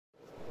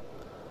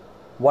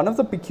One of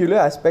the peculiar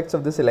aspects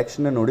of this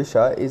election in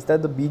Odisha is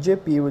that the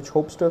BJP, which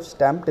hopes to have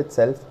stamped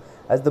itself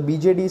as the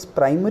BJD's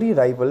primary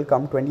rival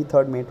come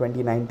 23rd May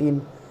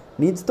 2019,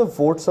 needs the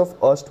votes of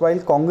erstwhile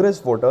Congress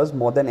voters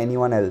more than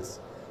anyone else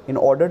in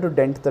order to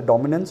dent the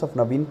dominance of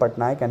Naveen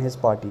Patnaik and his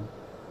party.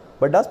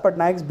 But does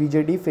Patnaik's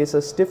BJD face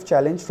a stiff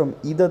challenge from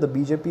either the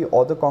BJP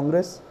or the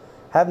Congress?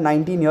 Have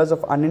 19 years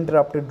of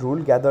uninterrupted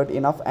rule gathered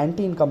enough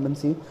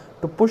anti-incumbency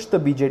to push the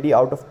BJD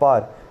out of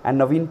power and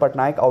Naveen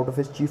Patnaik out of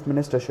his chief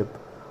ministership?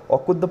 Or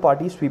could the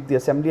party sweep the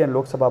Assembly and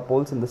Lok Sabha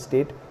polls in the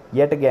state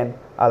yet again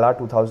a la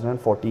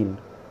 2014?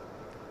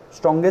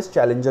 Strongest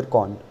challenger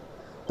con.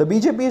 The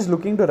BJP is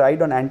looking to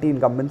ride on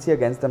anti-incumbency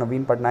against the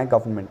Naveen Patnaik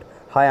government,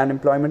 high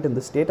unemployment in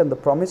the state and the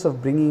promise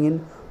of bringing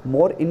in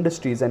more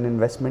industries and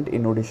investment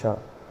in Odisha.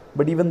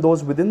 But even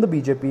those within the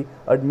BJP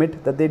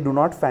admit that they do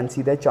not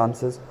fancy their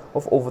chances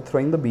of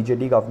overthrowing the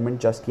BJD government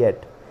just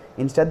yet.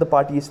 Instead, the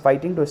party is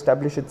fighting to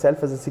establish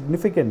itself as a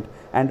significant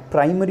and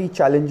primary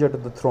challenger to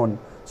the throne,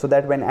 so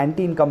that when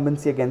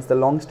anti-incumbency against the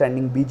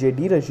long-standing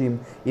BJD regime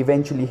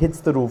eventually hits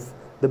the roof,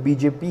 the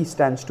BJP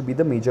stands to be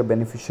the major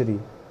beneficiary.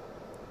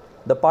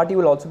 The party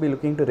will also be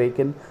looking to rake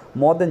in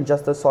more than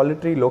just the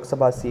solitary Lok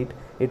Sabha seat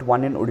it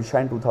won in Odisha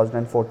in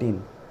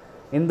 2014.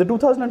 In the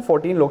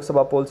 2014 Lok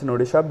Sabha polls in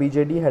Odisha,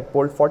 BJD had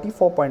polled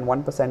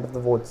 44.1% of the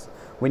votes,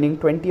 winning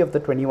 20 of the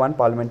 21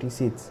 parliamentary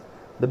seats.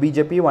 The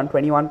BJP won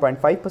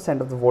 21.5%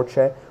 of the vote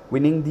share,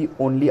 winning the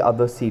only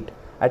other seat.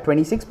 At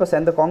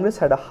 26%, the Congress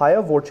had a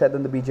higher vote share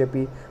than the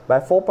BJP by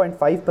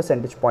 4.5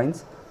 percentage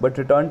points, but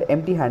returned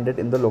empty-handed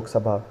in the Lok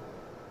Sabha.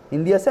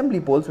 In the assembly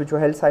polls, which were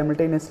held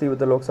simultaneously with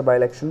the Lok Sabha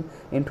election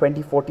in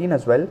 2014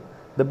 as well,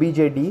 the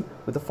BJD,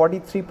 with a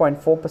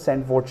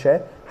 43.4% vote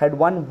share, had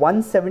won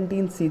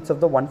 117 seats of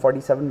the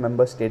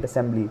 147-member state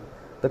assembly.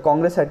 The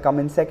Congress had come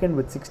in second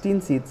with 16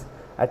 seats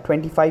at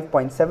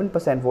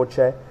 25.7% vote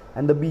share,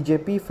 and the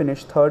BJP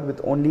finished third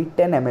with only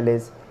 10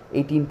 MLAs,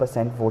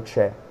 18% vote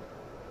share.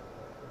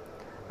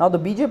 Now, the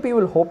BJP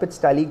will hope its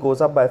tally goes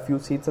up by a few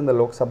seats in the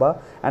Lok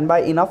Sabha and by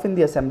enough in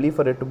the assembly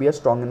for it to be a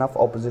strong enough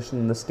opposition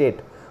in the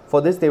state.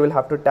 For this, they will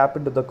have to tap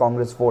into the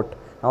Congress vote.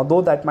 Now,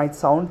 though that might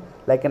sound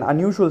like an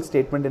unusual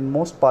statement in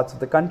most parts of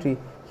the country,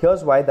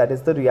 here's why that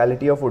is the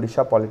reality of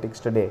Odisha politics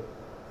today.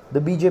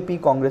 The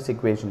BJP-Congress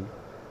equation.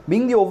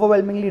 Being the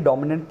overwhelmingly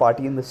dominant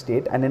party in the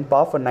state and in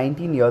power for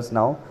 19 years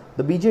now,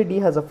 the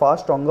BJD has a far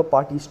stronger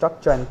party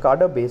structure and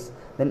cadre base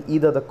than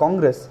either the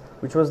Congress,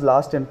 which was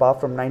last in power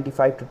from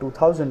 95 to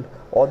 2000,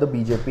 or the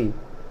BJP.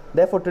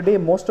 Therefore, today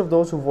most of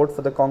those who vote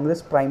for the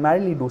Congress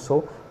primarily do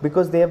so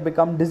because they have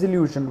become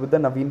disillusioned with the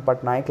Naveen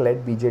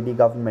Patnaik-led BJD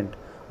government.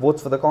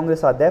 Votes for the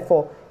Congress are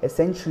therefore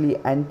essentially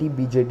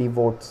anti-BJD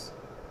votes.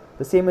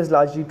 The same is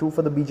largely true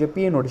for the BJP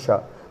in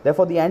Odisha.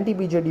 Therefore, the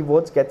anti-BJD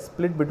votes get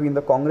split between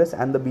the Congress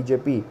and the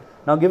BJP.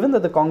 Now, given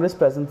that the Congress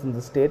presence in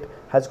the state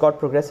has got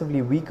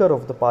progressively weaker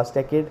over the past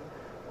decade,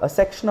 a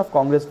section of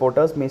Congress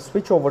voters may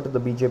switch over to the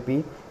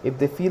BJP if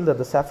they feel that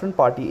the Saffron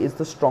Party is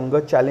the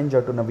stronger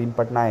challenger to Naveen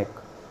Patnaik.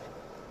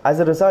 As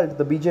a result,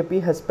 the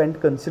BJP has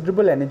spent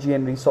considerable energy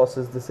and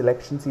resources this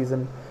election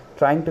season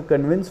trying to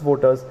convince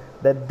voters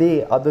that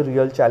they are the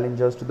real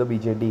challengers to the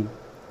BJD.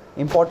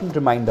 Important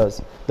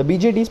reminders. The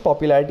BJD's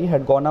popularity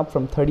had gone up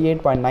from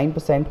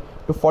 38.9%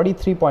 to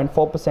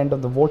 43.4%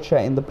 of the vote share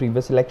in the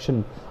previous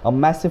election, a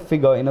massive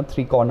figure in a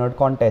three-cornered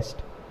contest.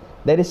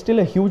 There is still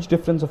a huge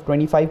difference of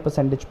 25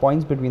 percentage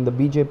points between the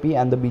BJP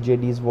and the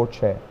BJD's vote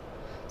share.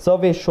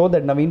 Surveys show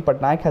that Naveen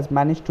Patnaik has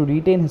managed to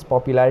retain his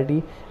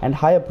popularity and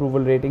high approval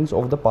ratings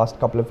over the past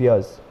couple of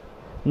years.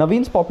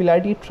 Naveen's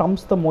popularity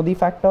trumps the Modi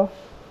factor.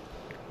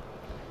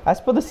 As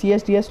per the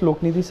CSDS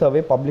Lokniti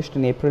survey published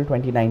in April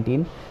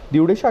 2019, the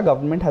Odisha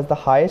government has the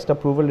highest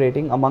approval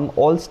rating among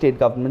all state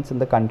governments in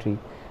the country.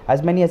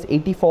 As many as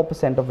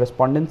 84% of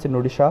respondents in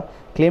Odisha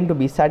claim to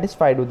be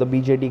satisfied with the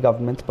BJD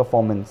government's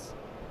performance.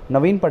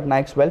 Naveen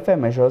Patnaik's welfare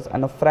measures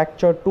and a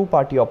fractured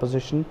two-party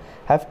opposition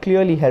have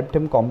clearly helped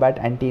him combat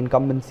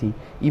anti-incumbency,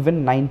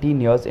 even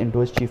 19 years into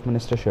his chief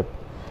ministership.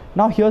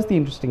 Now here's the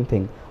interesting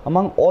thing.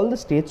 Among all the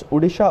states,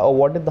 Odisha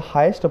awarded the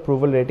highest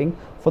approval rating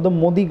for the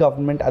Modi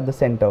government at the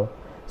centre.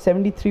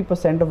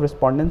 73% of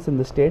respondents in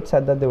the state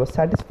said that they were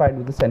satisfied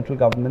with the central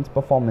government's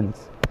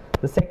performance.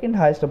 The second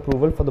highest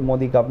approval for the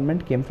Modi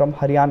government came from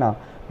Haryana,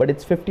 but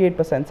its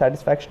 58%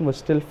 satisfaction was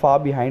still far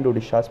behind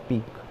Odisha's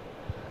peak.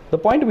 The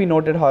point to be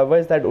noted, however,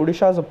 is that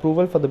Odisha's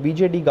approval for the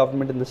BJD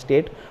government in the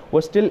state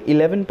was still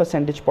 11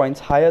 percentage points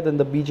higher than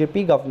the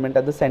BJP government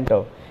at the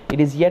centre.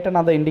 It is yet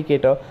another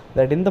indicator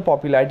that in the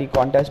popularity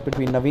contest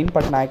between Naveen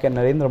Patnaik and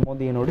Narendra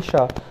Modi in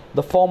Odisha,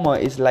 the former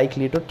is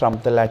likely to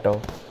trump the latter.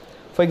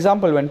 For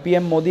example, when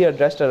PM Modi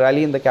addressed a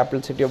rally in the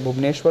capital city of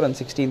Bhubaneswar on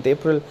 16th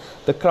April,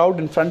 the crowd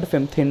in front of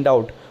him thinned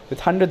out, with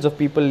hundreds of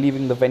people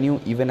leaving the venue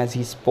even as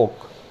he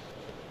spoke.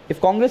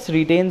 If Congress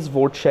retains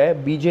vote share,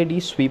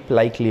 BJD sweep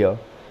likelier.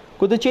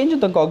 Could the change in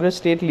the Congress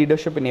state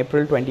leadership in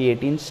April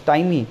 2018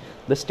 stymie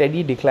the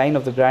steady decline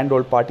of the grand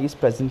old party's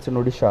presence in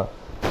Odisha?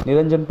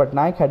 Niranjan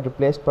Patnaik had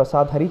replaced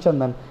Prasad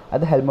Harichandan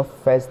at the helm of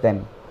affairs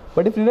then.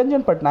 But if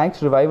Niranjan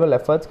Patnaik's revival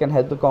efforts can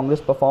help the Congress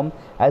perform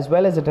as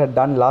well as it had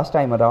done last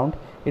time around,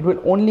 it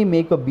will only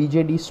make a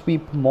BJD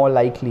sweep more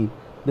likely.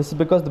 This is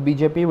because the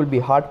BJP will be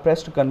hard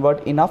pressed to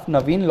convert enough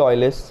Naveen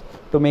loyalists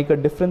to make a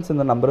difference in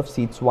the number of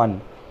seats won.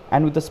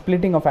 And with the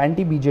splitting of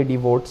anti-BJD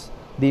votes,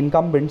 the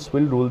incumbents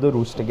will rule the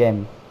roost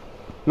again.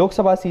 Lok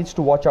Sabha seats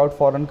to watch out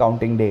for on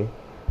counting day.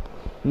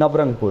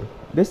 Nabarangpur.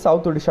 This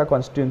South Odisha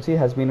constituency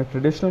has been a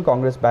traditional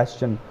Congress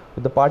bastion,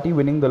 with the party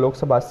winning the Lok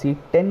Sabha seat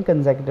 10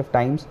 consecutive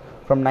times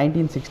from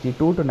 1962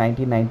 to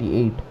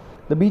 1998.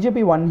 The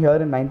BJP won here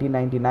in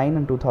 1999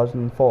 and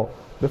 2004,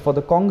 before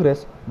the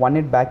Congress won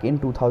it back in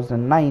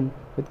 2009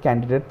 with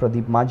candidate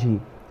Pradeep Majhi.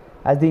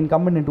 As the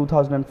incumbent in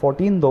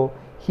 2014 though,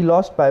 he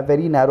lost by a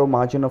very narrow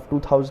margin of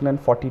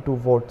 2,042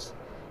 votes,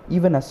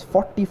 even as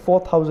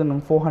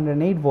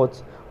 44,408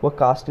 votes were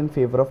cast in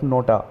favour of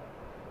Nota.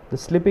 The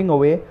slipping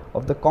away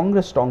of the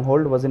Congress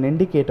stronghold was an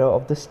indicator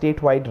of the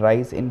statewide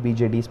rise in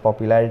BJD's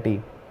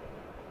popularity.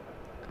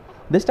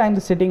 This time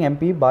the sitting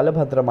MP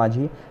Balabhadra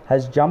Majhi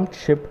has jumped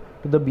ship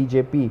to the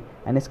BJP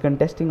and is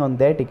contesting on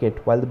their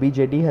ticket, while the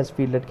BJD has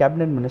fielded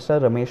Cabinet Minister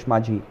Ramesh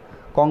Majhi.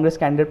 Congress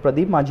candidate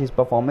Pradeep Majhi's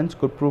performance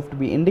could prove to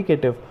be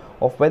indicative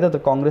of whether the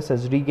Congress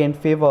has regained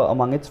favour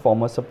among its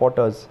former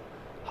supporters.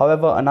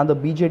 However, another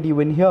BJD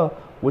win here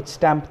would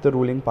stamp the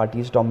ruling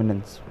party's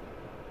dominance.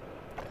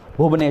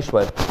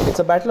 Bhubaneswar. It's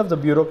a battle of the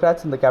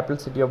bureaucrats in the capital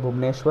city of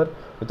Bhubaneswar,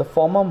 with a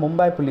former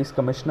Mumbai police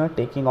commissioner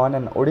taking on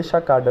an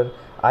Odisha cadre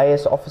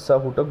IAS officer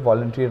who took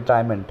voluntary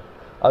retirement.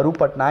 Aru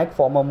Patnaik,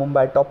 former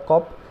Mumbai top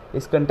cop,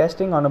 is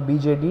contesting on a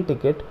BJD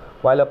ticket,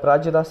 while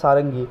Aparajita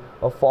Sarangi,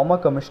 a former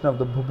commissioner of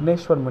the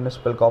Bhubaneswar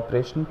Municipal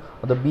Corporation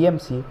or the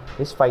BMC,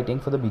 is fighting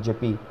for the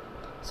BJP.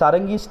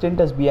 Sarangi's stint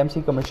as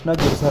BMC commissioner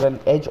gives her an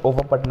edge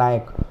over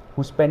Patnaik,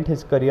 who spent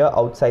his career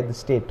outside the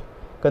state.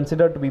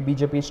 Considered to be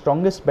BJP's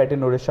strongest bet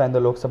in Odisha in the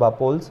Lok Sabha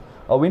polls,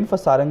 a win for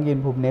Sarangi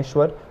in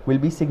Bhubaneswar will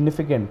be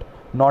significant,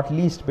 not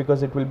least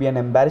because it will be an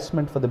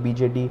embarrassment for the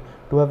BJD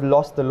to have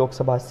lost the Lok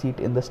Sabha seat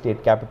in the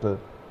state capital.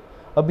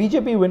 A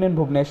BJP win in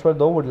Bhubaneswar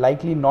though would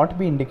likely not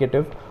be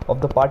indicative of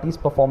the party's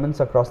performance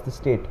across the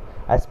state,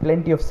 as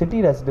plenty of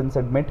city residents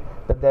admit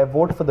that their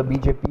vote for the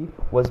BJP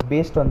was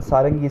based on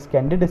Sarangi's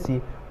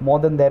candidacy more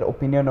than their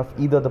opinion of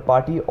either the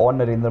party or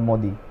Narendra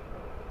Modi.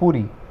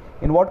 Puri.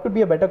 In what could be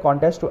a better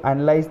contest to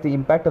analyze the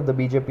impact of the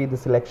BJP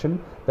this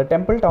election, the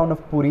temple town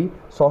of Puri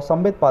saw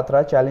Sambit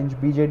Patra challenge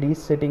BJD's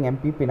sitting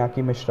MP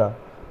Pinaki Mishra.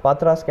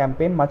 Patra's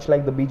campaign, much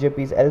like the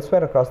BJP's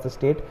elsewhere across the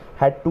state,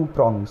 had two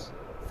prongs.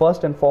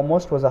 First and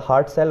foremost was a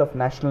hard sell of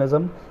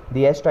nationalism,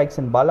 the airstrikes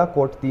in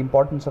Balakot, the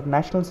importance of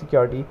national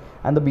security,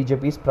 and the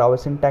BJP's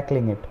prowess in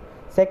tackling it.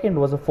 Second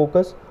was a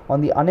focus on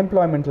the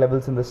unemployment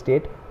levels in the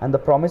state and the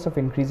promise of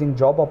increasing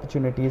job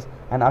opportunities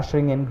and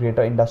ushering in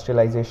greater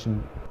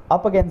industrialization.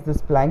 Up against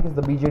this plank is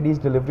the BJD's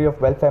delivery of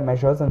welfare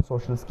measures and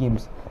social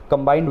schemes,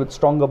 combined with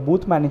stronger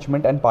booth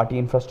management and party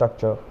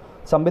infrastructure.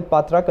 Sambit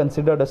Patra,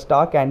 considered a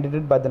star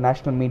candidate by the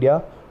national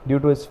media due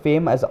to his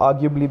fame as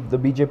arguably the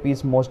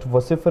BJP's most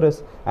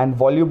vociferous and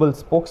voluble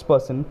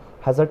spokesperson,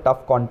 has a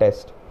tough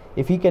contest.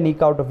 If he can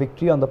eke out a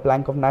victory on the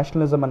plank of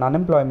nationalism and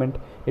unemployment,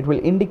 it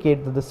will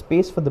indicate that the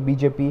space for the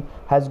BJP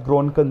has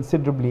grown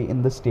considerably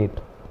in the state.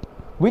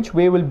 Which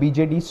way will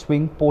BJD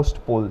swing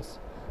post-polls?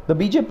 The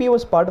BJP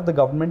was part of the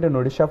government in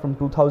Odisha from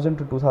 2000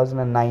 to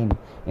 2009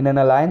 in an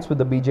alliance with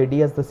the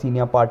BJD as the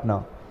senior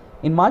partner.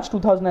 In March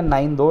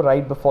 2009 though,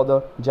 right before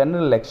the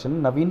general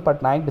election, Naveen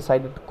Patnaik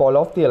decided to call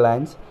off the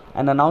alliance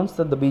and announced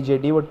that the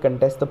BJD would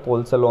contest the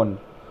polls alone.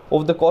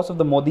 Over the course of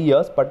the Modi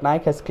years,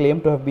 Patnaik has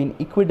claimed to have been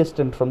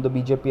equidistant from the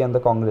BJP and the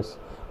Congress.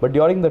 But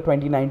during the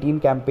 2019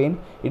 campaign,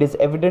 it is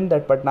evident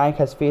that Patnaik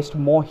has faced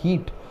more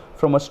heat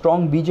from a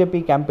strong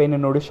BJP campaign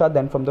in Odisha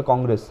than from the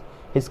Congress.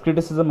 His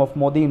criticism of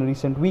Modi in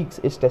recent weeks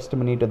is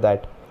testimony to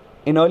that.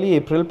 In early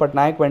April,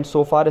 Patnaik went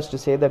so far as to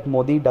say that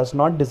Modi does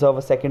not deserve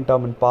a second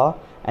term in power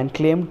and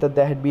claimed that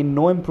there had been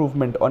no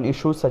improvement on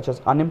issues such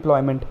as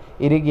unemployment,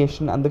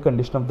 irrigation and the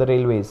condition of the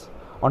railways.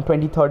 On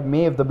 23rd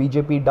May, if the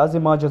BJP does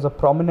emerge as a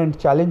prominent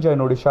challenger in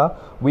Odisha,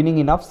 winning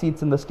enough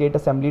seats in the state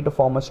assembly to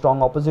form a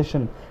strong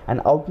opposition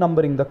and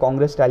outnumbering the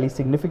Congress tally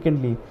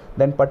significantly,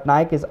 then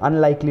Patnaik is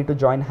unlikely to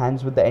join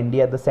hands with the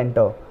NDA at the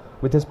centre.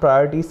 With his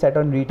priorities set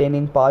on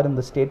retaining power in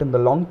the state in the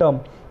long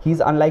term, he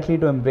is unlikely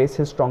to embrace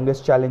his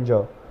strongest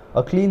challenger.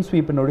 A clean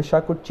sweep in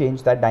Odisha could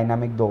change that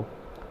dynamic though.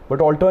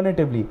 But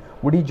alternatively,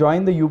 would he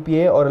join the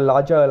UPA or a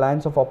larger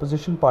alliance of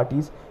opposition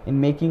parties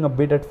in making a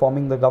bid at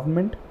forming the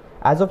government?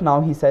 As of now,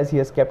 he says he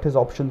has kept his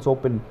options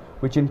open,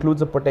 which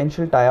includes a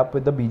potential tie-up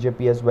with the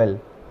BJP as well.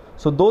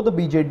 So though the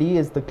BJD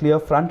is the clear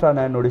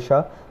frontrunner in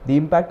Odisha, the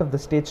impact of the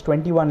state's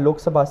 21 Lok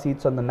Sabha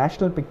seats on the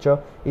national picture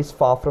is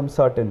far from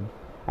certain.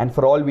 And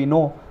for all we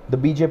know, the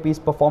BJP's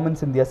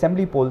performance in the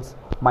assembly polls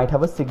might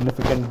have a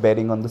significant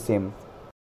bearing on the same.